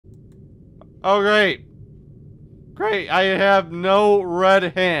Oh, great. Great, I have no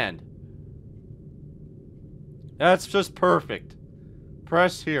red hand. That's just perfect.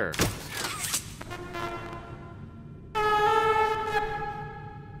 Press here.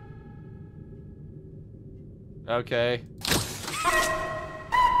 Okay.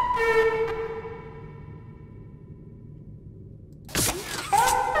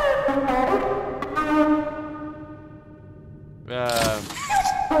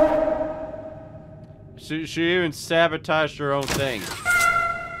 She even sabotaged her own thing.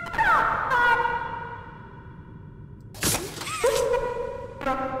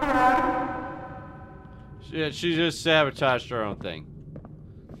 She just sabotaged her own thing.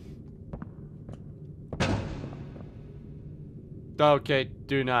 Okay,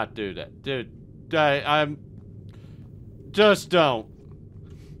 do not do that. Dude, I'm... Just don't.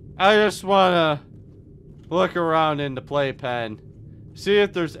 I just wanna look around in the playpen. See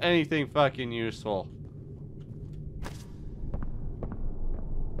if there's anything fucking useful.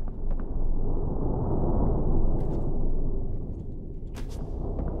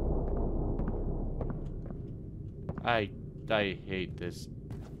 I hate this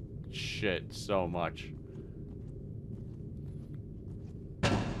shit so much.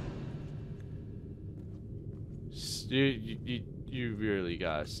 You really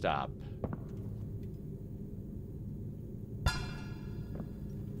gotta stop.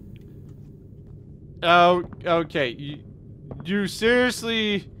 Oh, okay. You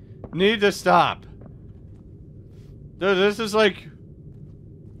seriously need to stop. Dude, this is like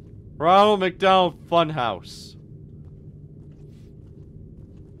Ronald McDonald Funhouse.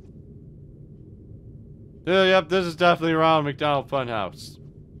 Yep, this is definitely Ronald McDonald Funhouse.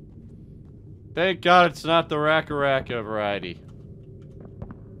 Thank God it's not the Racka-Racka variety.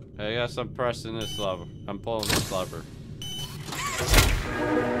 I guess I'm pressing this lever. I'm pulling this lever.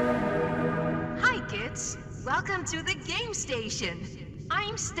 Hi kids, welcome to the game station.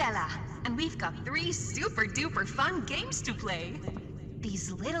 I'm Stella, and we've got 3 super duper fun games to play.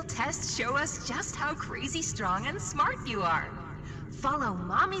 These little tests show us just how crazy strong and smart you are. Follow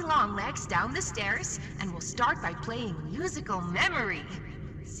Mommy Longlegs down the stairs, and we'll start by playing musical memory.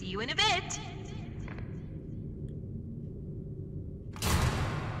 See you in a bit.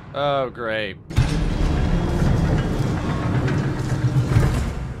 Oh, great.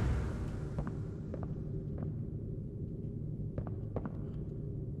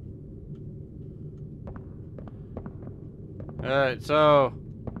 Alright, so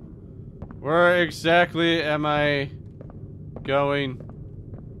where exactly am I going?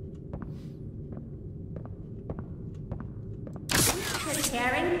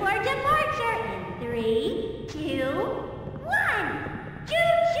 Preparing for departure in 3, 2, 1.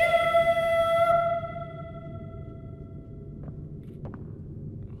 Choo-choo!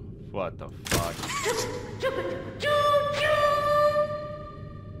 What the fuck? Choo-choo!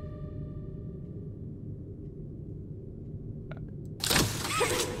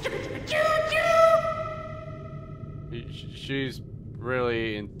 She's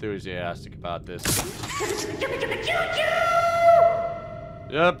really enthusiastic about this.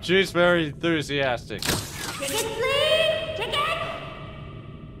 Yep, she's very enthusiastic. Tickets, please! Tickets!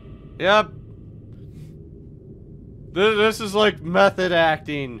 Yep. This is like method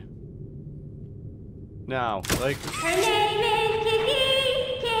acting. Now, like. Her name is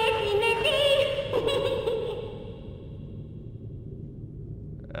Kissy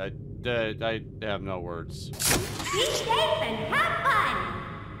Missy! I have no words. Be safe and have fun!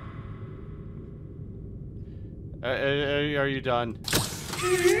 Are you done?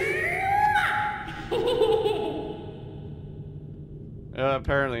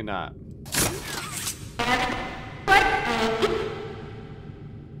 Apparently not.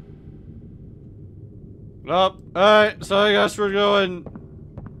 Well, alright, so I guess we're going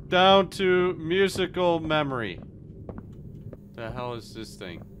down to musical memory. The hell is this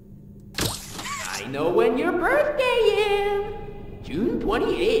thing? I know when your birthday is! June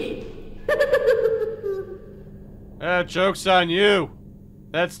 28th. Joke's on you!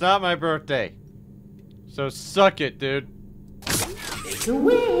 That's not my birthday. So suck it, dude. Make a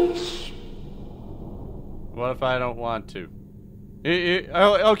wish. What if I don't want to?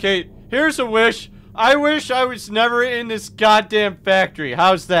 Okay, here's a wish. I wish I was never in this goddamn factory.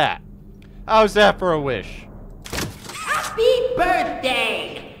 How's that? How's that for a wish? Happy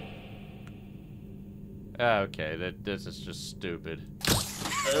birthday! Okay, this is just stupid.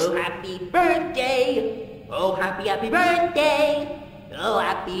 Oh, happy birthday! Oh, happy birthday! Oh,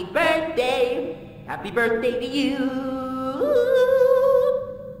 happy birthday! Happy birthday to you!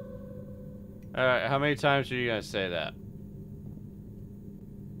 Alright, how many times are you gonna say that?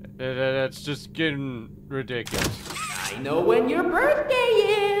 That's just getting ridiculous. I know when your birthday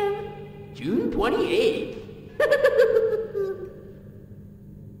is. June 28th.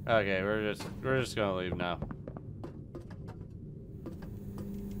 Okay, we're just gonna leave now.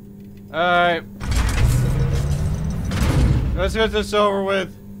 Alright. Let's get this over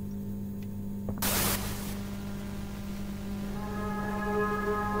with.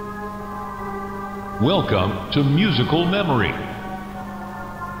 Welcome to Musical Memory.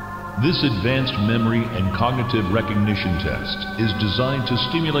 This advanced memory and cognitive recognition test is designed to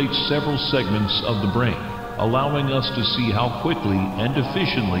stimulate several segments of the brain, allowing us to see how quickly and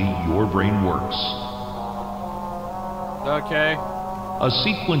efficiently your brain works. Okay. A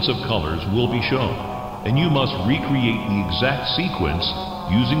sequence of colors will be shown, and you must recreate the exact sequence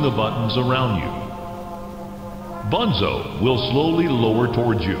using the buttons around you. Bunzo will slowly lower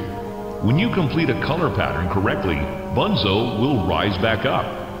towards you. When you complete a color pattern correctly, Bunzo will rise back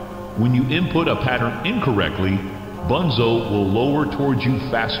up. When you input a pattern incorrectly, Bunzo will lower towards you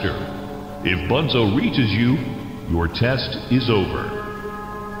faster. If Bunzo reaches you, your test is over.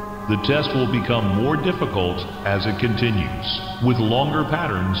 The test will become more difficult as it continues, with longer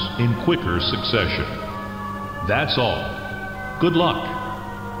patterns in quicker succession. That's all. Good luck.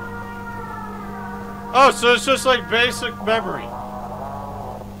 Oh, so it's just like basic memory.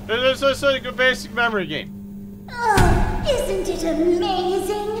 It's just like a basic memory game. Oh, isn't it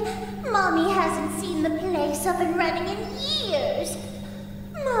amazing? Mommy hasn't seen the place up and running in years.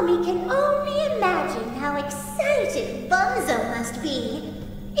 Mommy can only imagine how excited Bunzo must be.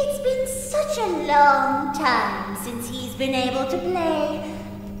 It's been such a long time since he's been able to play,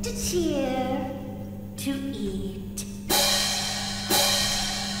 to cheer, to eat.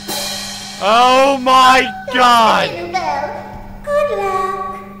 Oh my God! Dinner bell. Good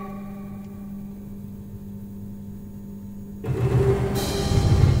luck.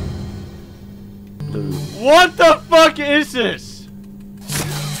 Blue, What the fuck is this?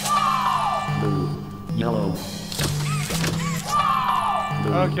 blue, yellow.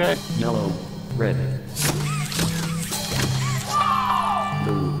 Blue, Okay. yellow, red.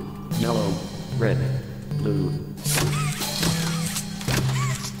 Blue, yellow, red, blue.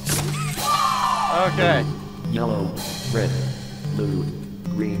 Okay. Yellow, red, blue,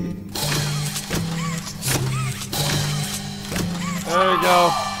 green. There we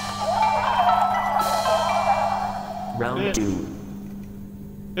go. Round Yeah. 2.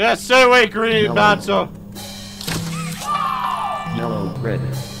 Yeah, stay away, green Yellow. Bonzo. Yellow, red.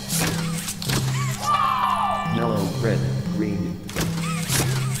 Yellow, red, green.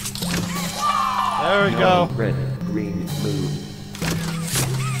 There we Yellow, go. red, green, blue.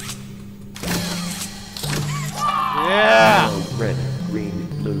 Yeah. Yellow, red, green,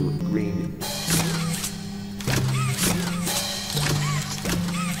 blue, green.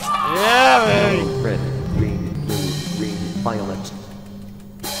 Yeah, baby. Yellow, red, green, blue, green, violet.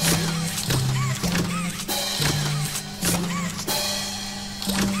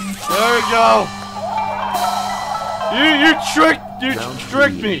 There we go. You Round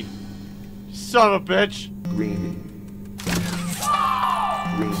tricked 3. me. Son of a bitch. Green.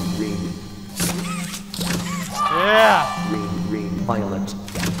 Green, green, Yeah. green, green, violet.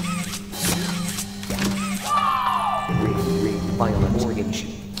 Green, green, violet, orange.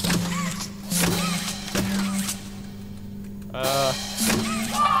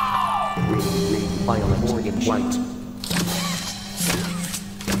 Green, green, violet, orange, white.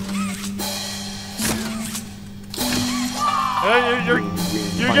 Hey, Green,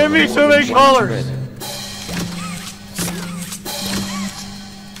 green, you're violet, giving me so orange, many white, colors. red.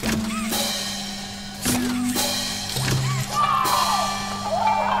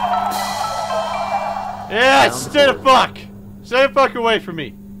 Yeah, Round stay the 4. fuck. Stay the fuck away from me.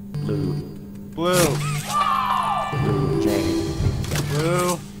 Blue, Blue. blue, J.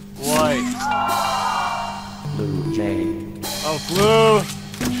 Blue. White. Blue, J. Oh, blue.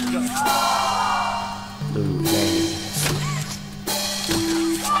 Blue, J.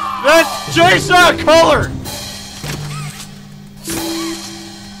 That's J's not a color.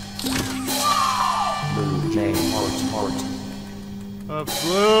 Blue, J. Heart, heart.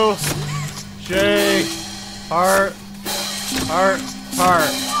 Blue. J. Heart. Heart.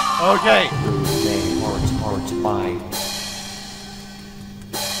 Heart. Okay. Blue, J. Heart, heart, 5.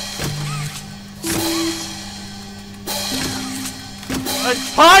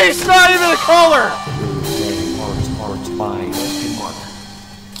 Pie is not even a color. Blue, J. Heart, heart, 5. Question mark.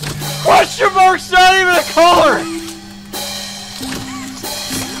 Question mark's not even a color.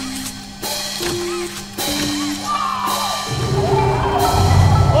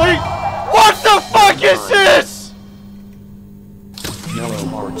 Like, what the fuck is this? Yellow,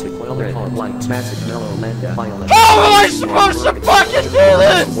 heart, to red, white, massive, mellow, lambda, violet. How am I supposed to fucking do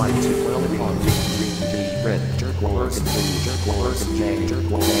this? White to green, green, red, turquoise, blue, turquoise, J,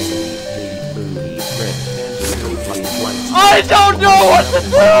 turquoise, blue, red, white. I don't know what to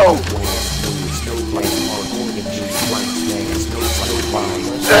do!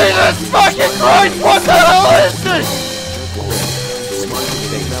 Jesus fucking Christ, what the hell is this?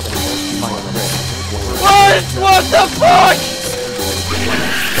 What the fuck?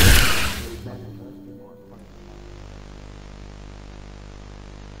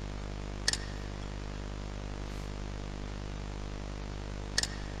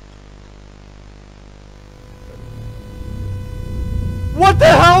 What the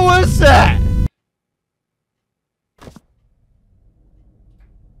hell was that?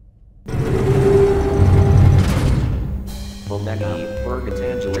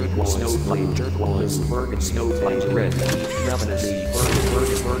 Snowflake, turquoise, Bergen, snowflake, red, ravenous,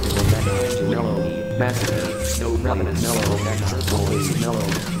 Bergen, mellow, massive, snow, ravenous, mellow, turquoise, mellow,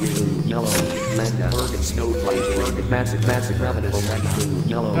 blue, mellow, lambda, Bergen, snowflake, Bergen, massive, ravenous, blue,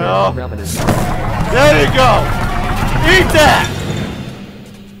 mellow, ravenous. There you go! Eat that!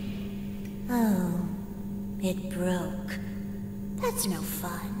 Oh, it broke. That's no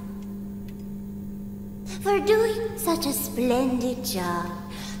fun. For doing such a splendid job,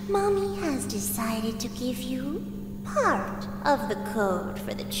 Mommy has decided to give you part of the code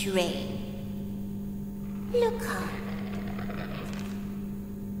for the train. Look up.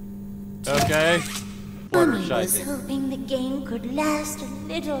 Okay. Mommy was hoping the game could last a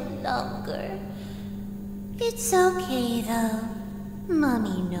little longer. It's okay, though.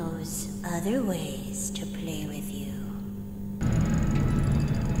 Mommy knows other ways to play with you.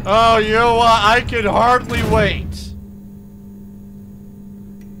 Oh, you know what? I can hardly wait.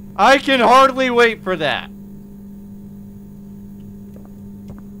 I can hardly wait for that.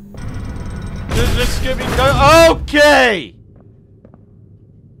 Just give me... Okay!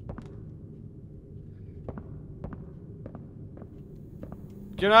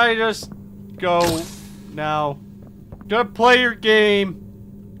 Can I just go now? Go play your game.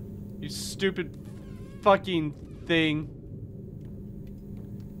 You stupid fucking thing.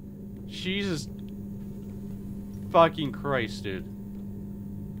 Jesus fucking Christ, dude.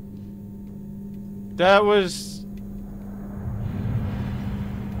 That was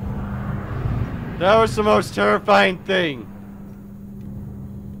the most terrifying thing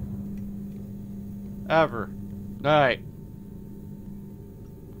ever. Alright.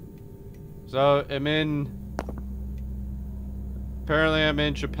 So, apparently I'm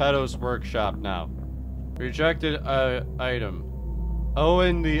in Geppetto's workshop now. Rejected item.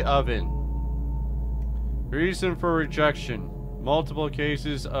 Owen the oven. Reason for rejection. Multiple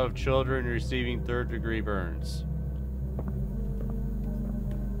cases of children receiving third-degree burns.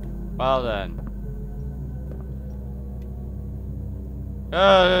 Well then.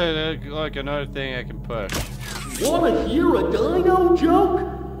 Look, another thing I can push. Wanna hear a dino joke?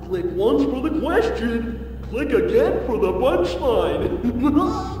 Click once for the question. Click again for the punchline.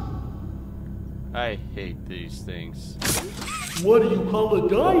 I hate these things. What do you call a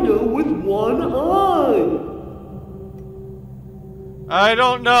dino with one eye? I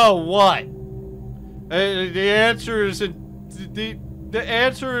don't know what. The answer is the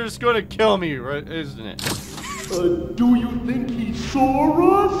answer is gonna kill me, right? Isn't it? Do you think he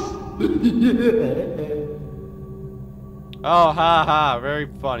saw us? Oh, ha ha! Very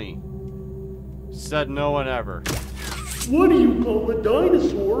funny. Said no one ever. What do you call a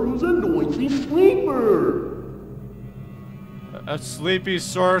dinosaur who's a noisy sleeper? A sleepy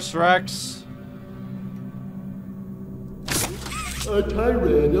Saurus Rex. A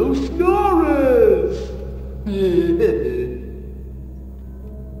Tyrannosaurus!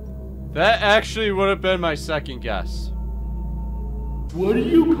 That actually would have been my second guess. What do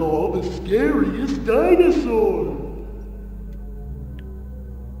you call the scariest dinosaur?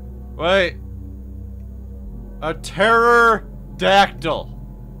 Wait. A pterodactyl.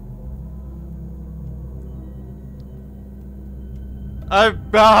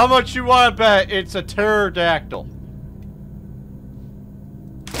 How much you want to bet it's a pterodactyl?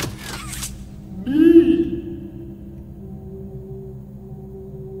 Me!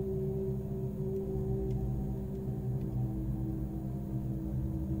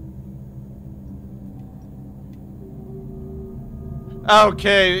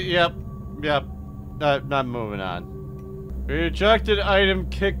 Okay, yep. I'm moving on. Rejected item,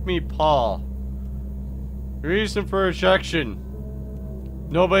 kick me paw. Reason for rejection.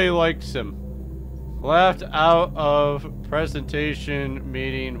 Nobody likes him. Laughed out of presentation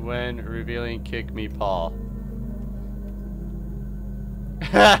meeting when revealing kick me paw.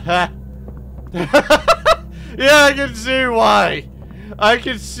 Yeah, I can see why. I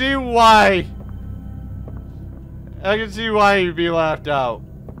can see why. I can see why you'd be left out.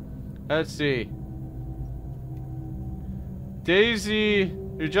 Let's see. Daisy.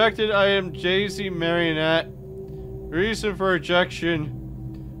 Rejected item Daisy marionette. Reason for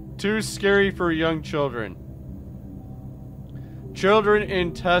rejection. Too scary for young children. Children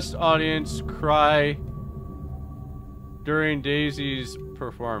in test audience cry during Daisy's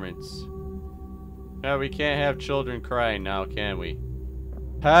performance. No, we can't have children crying now, can we?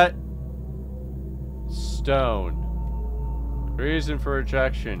 Pet Stone. Reason for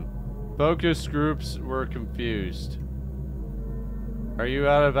rejection. Focus groups were confused. Are you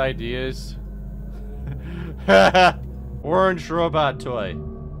out of ideas? Orange robot toy.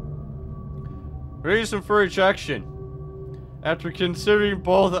 Reason for rejection. After considering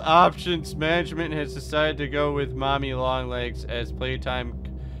both options, management has decided to go with Mommy Longlegs as Playtime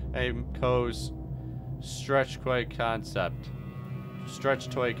Co.'s stretch toy concept.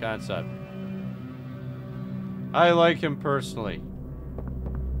 I like him personally.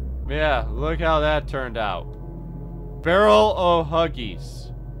 Yeah, look how that turned out. Barrel o'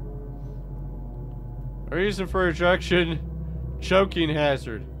 Huggies. Reason for rejection, choking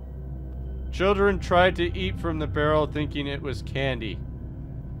hazard. Children tried to eat from the barrel thinking it was candy.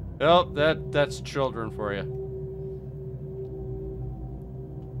 Well, that's children for you.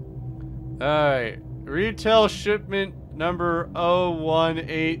 Alright. Retail shipment number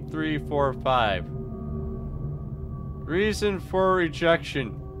 018345. Reason for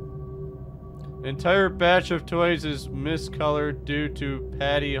rejection. Entire batch of toys is miscolored due to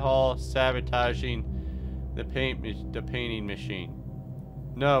Patty Hall sabotaging the painting machine.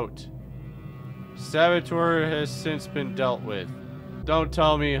 Note. Saboteur has since been dealt with. Don't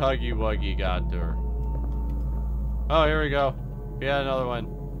tell me Huggy Wuggy got to her. Oh, here we go. We got another one.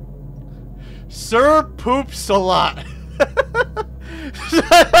 Sir poops a lot.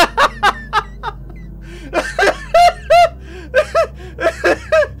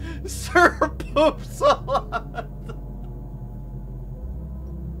 Sir poops a lot.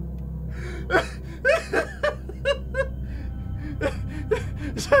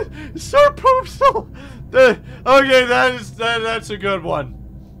 Sir poops a lot. Okay, that's a good one.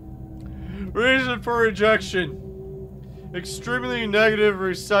 Reason for rejection. Extremely negative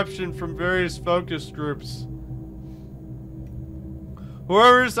reception from various focus groups.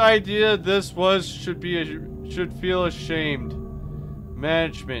 Whoever's idea this was should feel ashamed.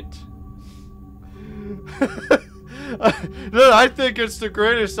 Management. I think it's the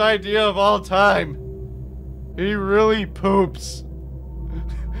greatest idea of all time. He really poops.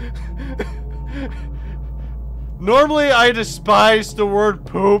 Normally I despise the word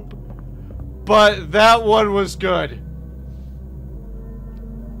poop, but that one was good.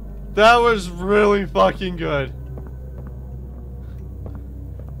 That was really fucking good.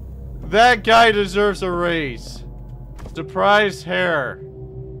 That guy deserves a raise. Surprise hair.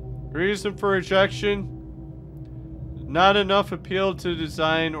 Reason for rejection? Not enough appeal to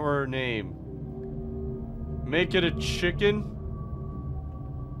design or name. Make it a chicken?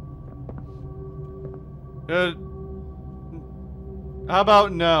 How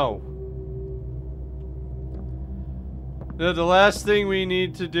about no? The last thing we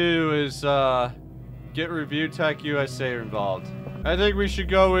need to do is get Review Tech USA involved. I think we should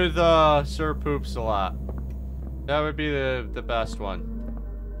go with Sir Poops a lot. That would be the best one.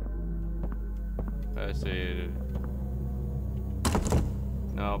 Let's see.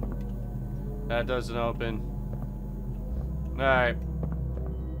 Nope. That doesn't open. Alright.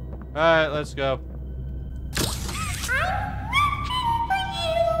 Alright, let's go.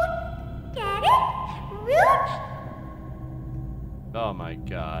 Get it? Root? Oh my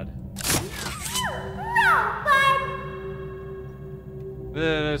god. No, but...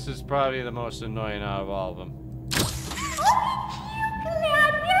 This is probably the most annoying out of all of them. Aren't you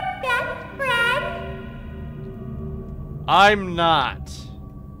glad you're best friends? I'm not.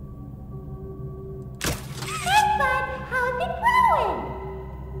 Hey, bud, how's it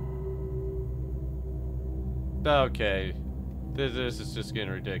going? Okay. This is just getting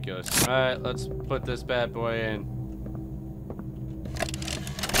ridiculous. Alright, let's put this bad boy in.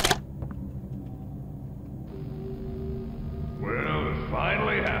 Well, it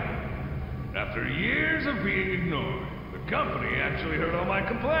finally happened. After years of being ignored, the company actually heard all my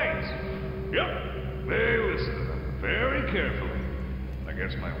complaints. Yep, they listened to them very carefully. I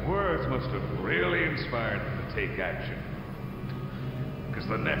guess my words must have really inspired them to take action. Because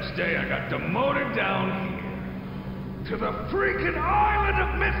the next day I got demoted down here. To the freaking island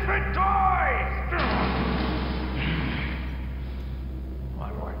of Misfit toys!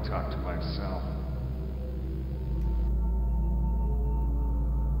 talk to myself.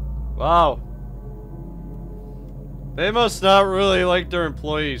 Wow. They must not really like their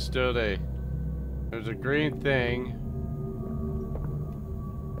employees, do they? There's a green thing.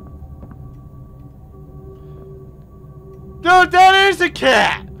 Dude, that is a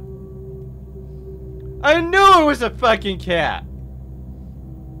cat! I knew it was a fucking cat!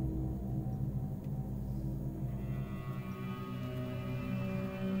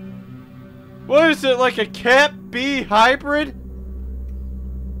 What is it, like a cat-bee hybrid?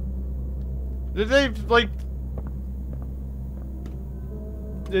 Did they, like...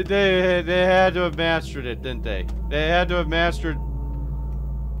 They had to have mastered it, didn't they? They had to have mastered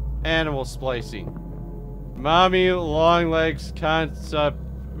animal splicing. Mommy Longlegs Concept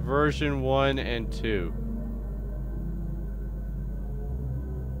version 1 and 2.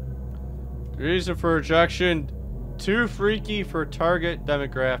 Reason for rejection: too freaky for target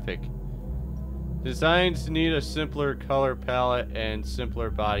demographic. Designs need a simpler color palette and simpler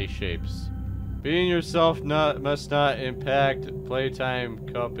body shapes. Being yourself must not impact Playtime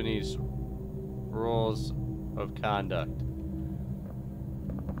Company's rules of conduct.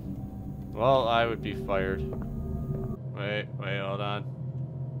 Well, I would be fired. Wait, hold on.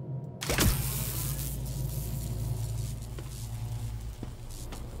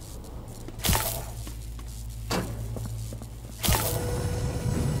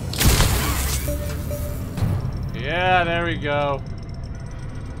 Yeah, there we go.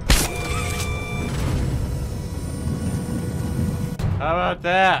 How about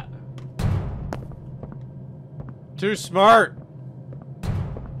that? Too smart.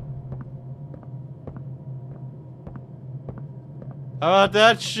 How about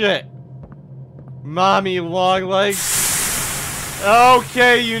that shit? Mommy Longlegs.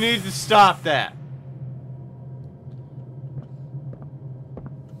 Okay, you need to stop that.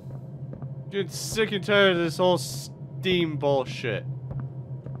 Getting sick and tired of this whole Steam bullshit.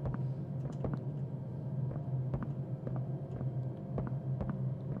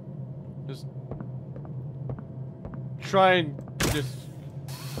 Just try and just...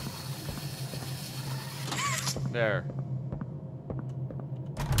 There.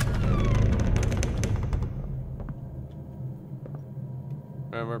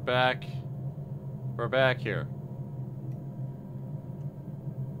 And we're back. We're back here.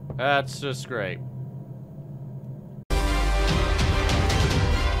 That's just great.